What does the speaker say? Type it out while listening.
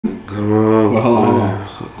Come on. Well, hold on.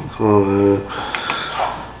 Come on, man.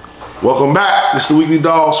 Welcome back. It's the Weekly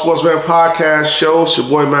Dog Sportsman Podcast Show. It's your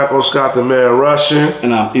boy M.SCOTT the Man Russian.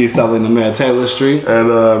 And I'm E. Sully in the Man Taylor Street. And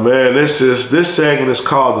man, this segment is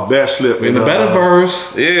called the Bet Slip. We're in the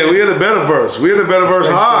Betterverse. Yeah, we're in the Betterverse. We're in the Betterverse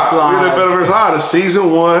hard. We're in the Betterverse hard. It's season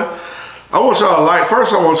 1. I want y'all to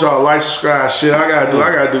like, subscribe, shit. I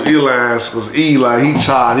gotta do E-lines because Eli, he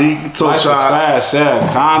tried. He told y'all. Subscribe, share,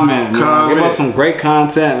 comment. Give us some great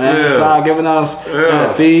content, man. Yeah. Start giving us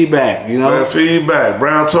that feedback, you know. That feedback.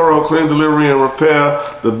 Brown Toro, clean delivery and repair,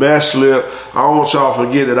 the Bet Slip. I don't want y'all to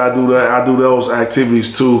forget that I do that. I do those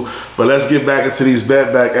activities too. But let's get back into these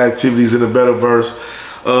bet back activities in the Betterverse.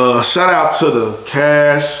 Shout out to the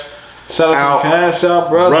Cash. Shout out to the Cash Out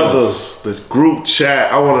Brothers. The group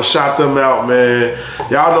chat. I want to shout them out, man.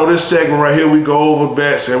 Y'all know this segment right here, we go over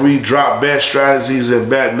bets and we drop bet strategies and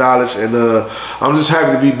bet knowledge. And I'm just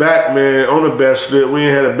happy to be back, man, on the Bet Slip. We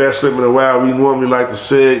ain't had a Bet Slip in a while. We normally like to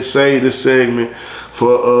say this segment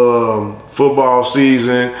for football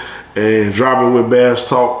season and drop it with Bass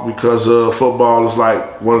Talk because football is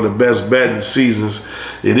like one of the best betting seasons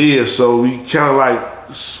it is. So we kind of like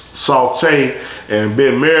saute and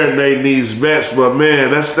been marinating these bets, but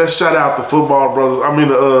man, let's shout out the football brothers. I mean,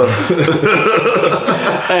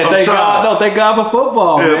 hey, thank God! No, thank God for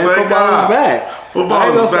football, man. Football is back.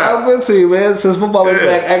 Football is back. I've been to you, man. Since football is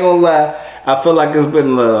back, I ain't gonna lie. I feel like it's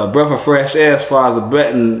been a breath of fresh air as far as the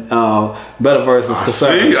betting Betterverse is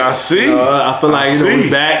concerned. I see. I feel like we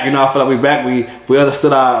back. I feel like we back. We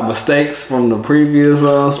understood our mistakes from the previous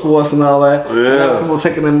sports and all that. Yeah. People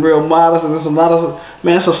taking them real modest, and there's a lot of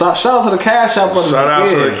man. So shout out to the Cash Out Brothers. Shout out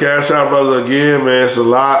to the Cash Out Brothers again, man. It's a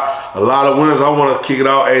lot of winners. I want to kick it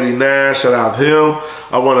out. 89. Shout out to him.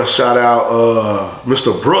 I want to shout out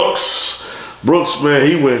Mr. Brooks. Brooks, man,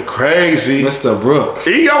 he went crazy. Mr. Brooks.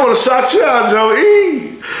 I want to shout you out, Joe.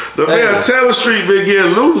 The man Taylor Street been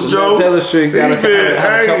getting loose, Joe. Taylor Street got a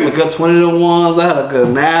couple of good 20-to-1s. I had a good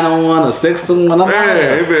 9-to-1, a 6-to-1.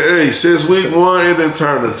 Man, since week 1, it didn't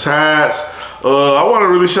turn the tides. I want to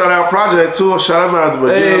really shout out Project too. Shout him out at the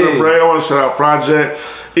beginning of the break. I want to shout out Project.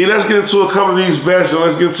 Let's get into a couple of these bets and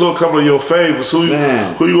let's get into a couple of your favorites. Who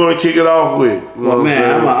you want to kick it off with? Well,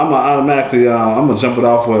 man, I'm automatically I'm gonna jump it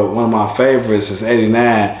off with one of my favorites. Is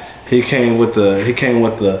 89. He came with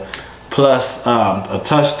the plus a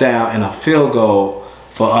touchdown and a field goal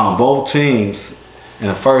for both teams in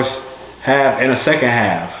the first half and the second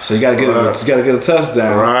half. So you gotta get a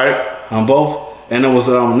touchdown on both. And it was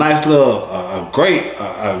a nice little, a great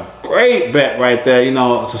bet right there,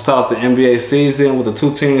 to start the NBA season with the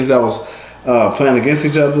two teams that was playing against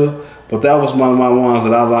each other. But that was one of my ones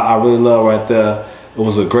that I really love right there. It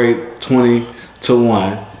was a great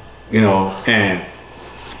 20-to-1, and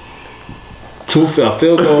a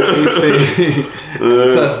field goal PC and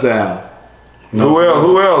a touchdown. Who else?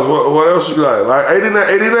 What else you got? Like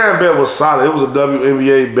 89 bet was solid. It was a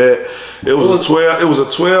WNBA bet. It was a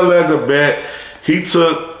 12-legger bet. He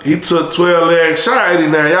took 12 legs. Shout out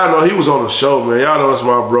 89. Y'all know he was on the show, man. Y'all know that's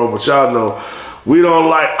my bro, but y'all know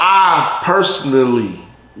I personally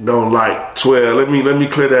don't like 12. Let me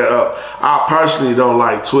clear that up. I personally don't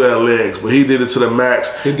like 12 legs, but he did it to the max.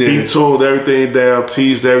 He tuned everything down,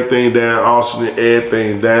 teased everything down, alternate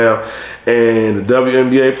everything down. And the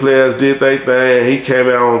WNBA players did their thing. He came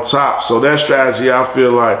out on top. So that strategy, I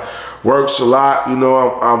feel like, works a lot.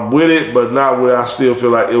 I'm with it, but not with it. I still feel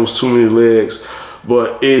like it was too many legs,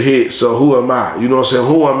 but it hit. So who am I? You know what I'm saying?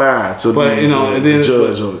 Who am I to be the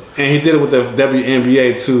judge of it? And he did it with the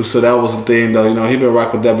WNBA too, so that was the thing though. He been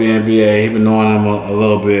rocking with WNBA. He been knowing them a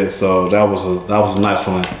little bit, so that was a nice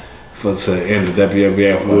one to end the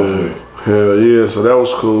WNBA. Hell yeah! So that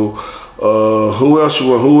was cool. Who else you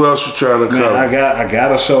want? Who else you trying to cover? Man, I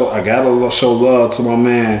gotta show love to my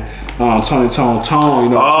man Tony. Tony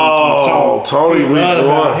week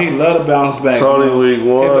 1. He loved to bounce back. Tony week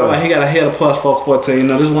 1. He got a hit of plus 414.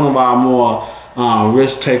 This is one of our more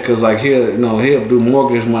risk takers. Like he'll do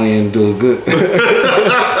mortgage money and do a good.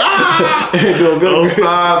 Don't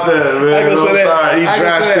stop that, man. Don't stop. He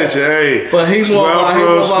dry stitching. Hey, but he's more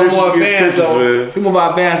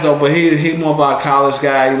advanced though. But he more of our college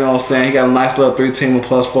guy. You know what I'm saying? He got a nice little 3-teamer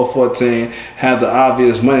plus 414. Had the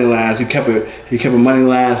obvious money lines. He kept it money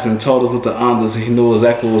lines and told us with the unders. He knew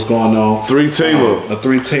exactly what was going on. 3-teamer. A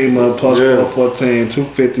 3-teamer plus 414,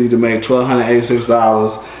 $250 to make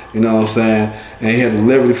 $1,286. You know what I'm saying? And he had the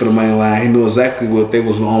liberty for the money line. He knew exactly what they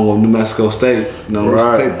was on with New Mexico State. New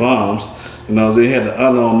Mexico State bombs. They had the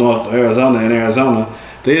other on North Arizona and Arizona.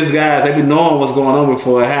 These guys, they be knowing what's going on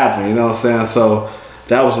before it happened. You know what I'm saying? So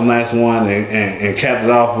that was a nice one, and capped it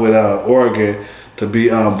off with Oregon to beat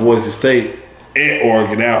Boise State at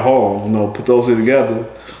Oregon at home. You know, put those two together.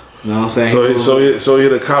 You know what I'm saying? So he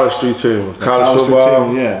had a college street team, college football.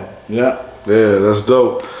 Team, yeah. Yeah, that's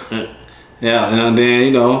dope. Yeah, and then,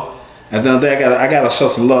 you know, at the end of the day, I gotta show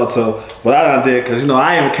some love to what I done did, because, you know,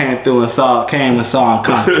 I even came through and saw him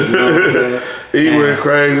come. You know what I'm saying? He went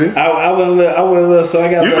crazy. I wouldn't so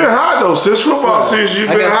I got. You've been hot though since football season. You've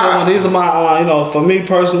been hot. These are my, you know, for me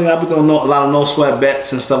personally, I've been doing a lot of no sweat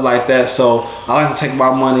bets and stuff like that. So I like to take my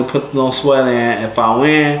money, put no sweat in. If I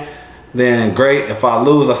win, then great. If I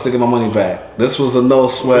lose, I still get my money back. This was a no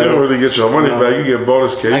sweat. You don't really get your money back. You get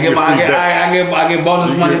bonus cake. I get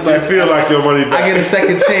bonus money back. You feel like your money back. I get a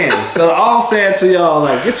second chance. So all I'm saying to y'all,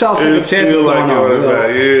 like, get y'all second chances going on. Back.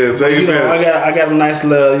 Yeah, take advantage. I got a nice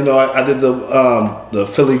little, you know, I did the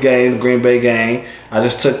Philly game, the Green Bay game. I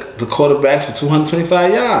just took the quarterbacks for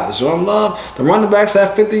 225 yards. You know what I love? The running backs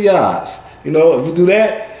at 50 yards. You know, if you do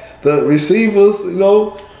that, the receivers, you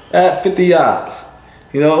know, at 50 yards.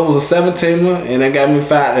 You know, it was a 17er, and they got me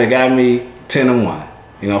 10-1.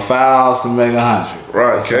 You know, $5 to make 100.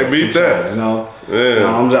 Right, can't beat that. You know,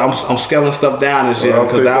 yeah. I'm scaling stuff down this year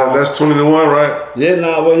because that's 20-1, right? Yeah,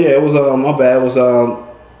 it was my bad. It was 20-1.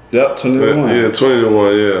 Yeah,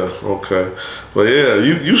 20-1. Yeah, okay. But yeah,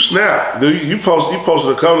 you snapped. You posted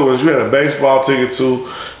a couple of ones. You had a baseball ticket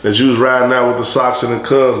too that you was riding out with the Sox and the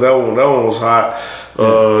Cubs. That one was hot.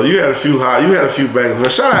 You had a few bangers. Man,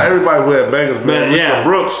 shout out everybody who had bangers, man. Mr.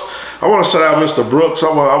 Brooks. I want to shout out Mr. Brooks. I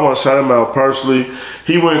want to shout him out personally.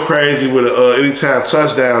 He went crazy with an anytime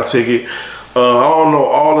touchdown ticket. I don't know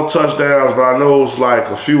all the touchdowns, but I know it was like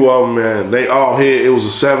a few of them, man. They all hit. It was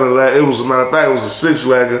a 7-leg. It was, a matter of fact, it was a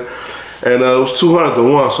 6-legger. And it was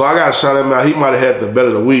 200-1. So I got to shout him out. He might have had the bet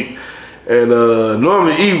of the week. And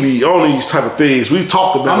normally he be on these type of things. We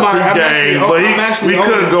talked about the pregame, but we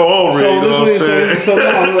couldn't go over it. You know what I'm saying?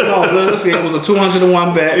 Listen, it was a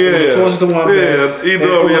 200-1 bet. Yeah, it was a 200-1 bet. Yeah, he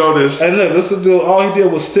normally on this. And look, this is all he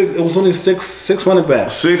did was six. It was only six running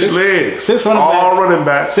backs. Six legs. Six running backs. All running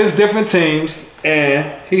backs. 6 different teams. And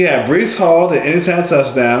he had Breece Hall, the anytime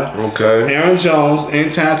touchdown. Okay. Aaron Jones,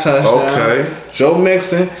 anytime touchdown. Okay. Joe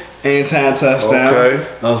Mixon, anytime touchdown. Okay.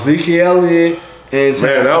 Ezekiel Elliott. Man,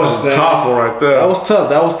 that was a tough one right there. That was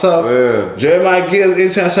tough. Yeah. Jeremiah Gibbs,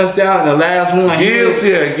 anytime touchdown, and the last one. Gibbs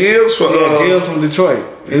Gibbs from Detroit.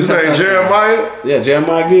 His name Jeremiah? Yeah,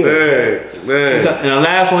 Jeremiah Gibbs. Man. And the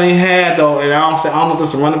last one he had though, and I don't know if this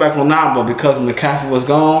is a running back or not, but because McCaffrey was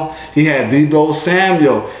gone, he had Deebo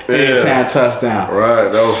Samuel anytime touchdown.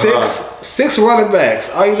 Right, that was hot. 6 running backs.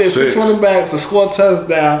 All you did 6 running backs to score a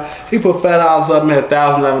touchdown. He put $5 up, made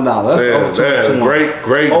 $1,011. That's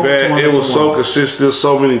great bet. It was so consistent.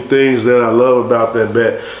 So many things that I love about that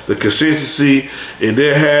bet. The consistency. It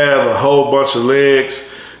didn't have a whole bunch of legs.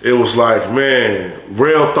 It was like, man,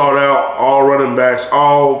 real thought out, all running backs,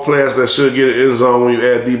 all players that should get an end zone when you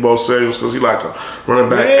add Deebo Samuel, because he's like a running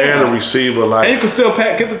back and a receiver. Like, and you can still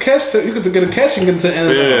get the catch. You can get a catch and get to the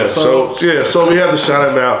end zone. So we have to shout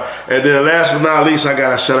him out. And then last but not least, I got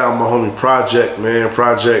to shout out my homie Project, man.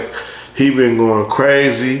 Project, he been going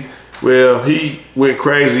crazy. Well, he went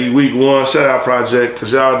crazy week 1. Shout out Project,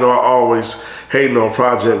 because y'all know I always hating on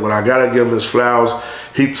Project, but I got to give him his flowers.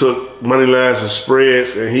 He took money lines and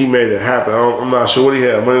spreads, and he made it happen. I'm not sure what he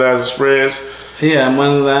had, money lines and spreads. Yeah,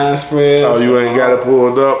 money line spreads. Oh, you ain't got it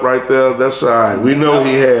pulled up right there? That's all right. We know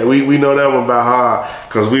he had. We know that one by heart,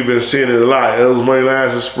 because we've been seeing it a lot. It was money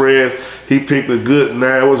lines and spreads. He picked a good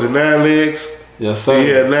 9 legs? Yes, sir. He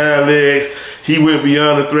had 9 legs. He went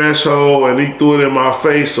beyond the threshold, and he threw it in my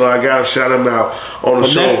face, so I got to shout him out on the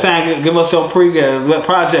show. Next time, give us your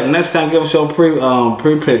Project. Next time, give us your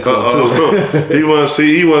pre-picks. He want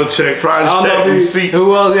to check Project receipts.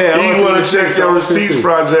 Who else? Yeah, he want to check your receipts,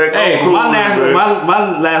 Project. Hey, my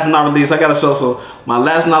last but not release, I got to show some. My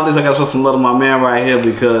last but not least, I got to show some love to my man right here,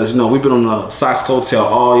 because, you know, we've been on the Sox coattail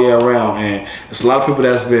all year round, and there's a lot of people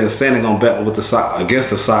that's been saying they're gonna bet with the Sox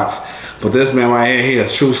against the Sox. But this man right here, he a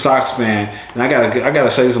true Sox fan, and I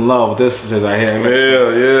gotta show you some love with this shit right here.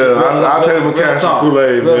 Yeah. I'll tell him a cash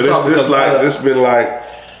Kool-Aid, man. This been like.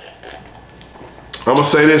 I'm gonna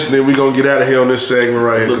say this, and then we gonna get out of here on this segment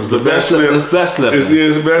right here, because the best slip. It's best slip. It's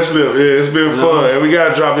the best slip. Yeah, it's been fun, and we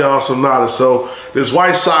gotta drop y'all some knowledge. So this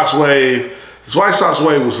White Sox wave. This White Sox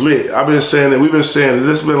wave was lit. I've been saying that. We've been saying that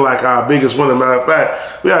this has been like our biggest one. As a matter of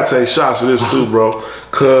fact, we gotta take shots for this too, bro.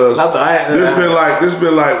 Cause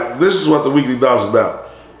this is what the weekly dog's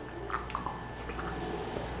about.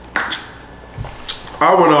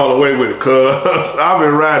 I went all the way with it, cause I've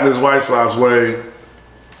been riding this White Sox wave.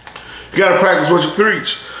 You gotta practice what you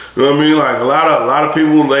preach. You know what I mean? Like a lot of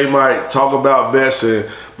people, they might talk about bets,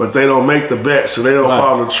 but they don't make the bets, so they don't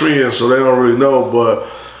follow the trend, so they don't really know. But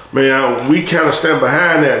man, we kind of stand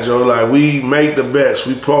behind that, Joe. Like, we make the bets.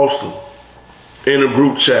 We post them in a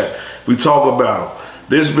group chat. We talk about them.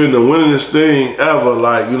 This has been the winningest thing ever.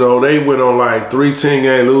 Like, you know, they went on like 3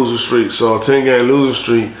 10-game losing streaks. So a 10-game losing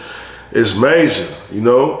streak is major, you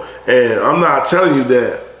know. And I'm not telling you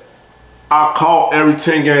that I caught every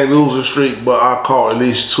 10-game losing streak, but I caught at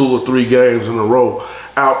least 2 or 3 games in a row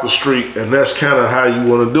out the streak. And that's kind of how you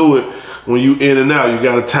want to do it. When you in and out, you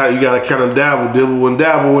gotta kind of dibble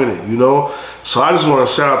in it, you know. So I just want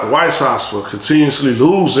to shout out the White Sox for continuously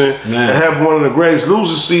losing and having one of the greatest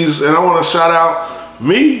losing seasons. And I want to shout out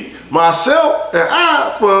me, myself, and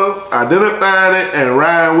I for identifying it and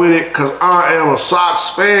riding with it, because I am a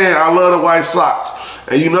Sox fan. I love the White Sox.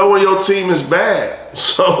 And you know when your team is bad.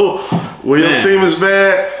 So when your team is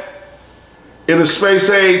bad, in the space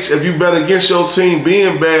age, if you bet against your team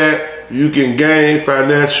being bad, you can gain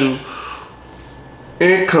financial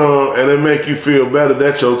income and it make you feel better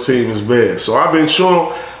that your team is bad. So I've been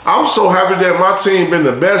showing. I'm so happy that my team been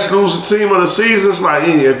the best losing team of the season. It's like,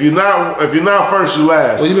 if you're not first, you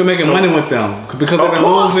last. Well, you've been making money with them because they've been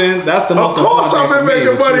losing. That's the most important thing. Of course, I've been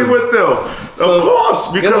making money with them. Of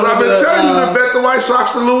course, because I've been telling you to bet the White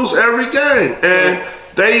Sox to lose every game, and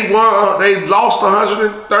they won. They lost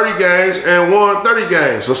 130 games and won 30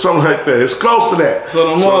 games or something like that. It's close to that.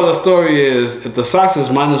 So the moral of the story is, if the Sox is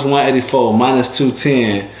minus 184, minus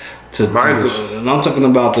 210. I'm talking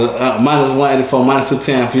about the minus 184, minus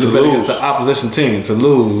 210 for you to bet against the opposition team to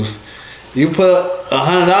lose. You put $100,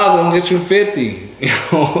 I'm gonna get you 50.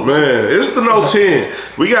 Man, it's the no 10.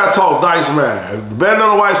 We gotta talk dice, man. The betting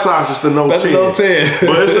on the White Sox is the no 10. No 10.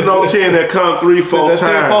 But it's the no 10 that come 3-4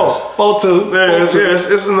 times. 4-2.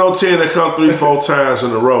 Yeah, it's the no 10 that come 3-4 times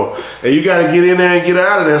in a row. And you gotta get in there and get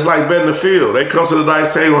out of there. It's like betting the field. They come to the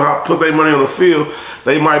dice table, put their money on the field.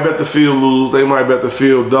 They might bet the field lose. They might bet the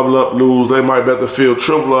field double up, lose. They might bet the field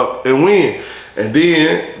triple up and win. And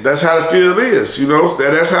then that's how the field is, you know.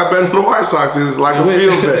 That's how betting on the White Sox is, like a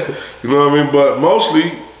field bet. You know what I mean? But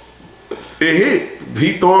mostly it hit.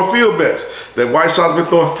 He throwing field bets. That White Sox been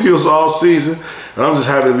throwing fields all season, and I'm just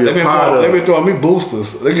happy to be a part of it. They've been throwing me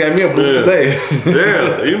boosters. They got me a boost today.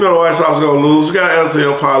 Yeah, you know the White Sox gonna lose. You gotta enter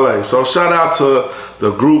your parlay. So shout out to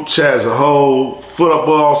the group chat as a whole,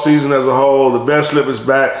 football season as a whole. The Bet Slip is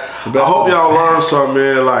back. I hope y'all learned something,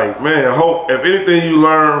 man. Like, man, I hope if anything you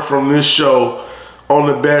learn from this show on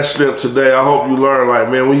the Bet Slip today, I hope you learn, like,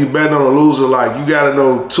 man, when you bet on a loser, like, you gotta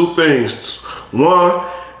know 2 things. One,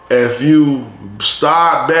 if you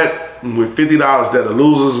start betting with $50 that the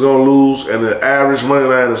loser is gonna lose and the average money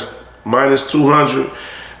line is minus 200,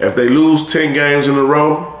 if they lose 10 games in a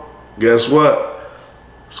row, guess what?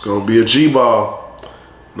 It's gonna be a G-ball.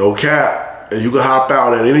 No cap, and you can hop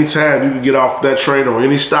out at any time. You can get off that train on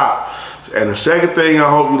any stop. And the second thing I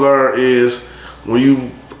hope you learn is when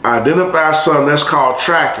you identify something, that's called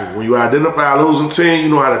tracking. When you identify a losing team, you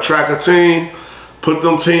know how to track a team. Put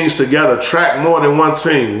them teams together. Track more than one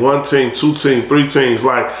team. 1 team, 2 teams, 3 teams.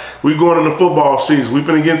 Like, we going into football season. We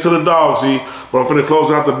finna get into the dogs, but I'm finna close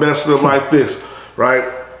out the best stuff like this, right?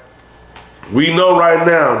 We know right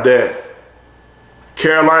now that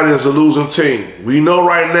Carolina is a losing team. We know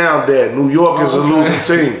right now that New York is a losing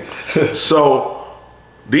team. So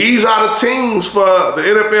these are the teams for the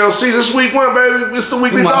NFL season. This week 1, baby. It's the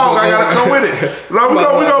weekly dog. I gotta come with it. No, we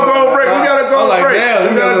gonna go on break. We gotta go on break.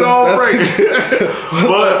 We gotta go on break.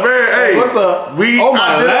 But man, hey, we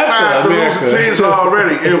identified the losing teams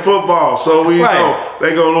already in football. So we know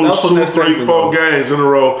they gonna lose 2, 3, 4 games in a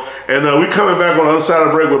row. And we coming back on the other side of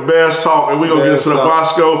the break with Bears Talk, and we gonna get into the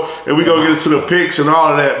Bosco, and we gonna get into the picks and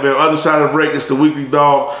all of that, man. Other side of the break is the Weekly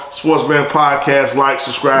Dog Sportsman Podcast. Like,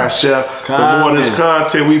 subscribe, share for more of this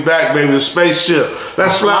content. We back, baby. The spaceship.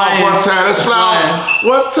 Let's fly off one time. Let's fly off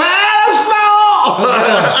one time. Let's fly off.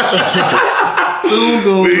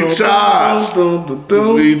 We charged.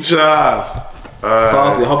 We charged.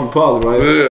 Pause it. I hope you pause it, right? Yeah.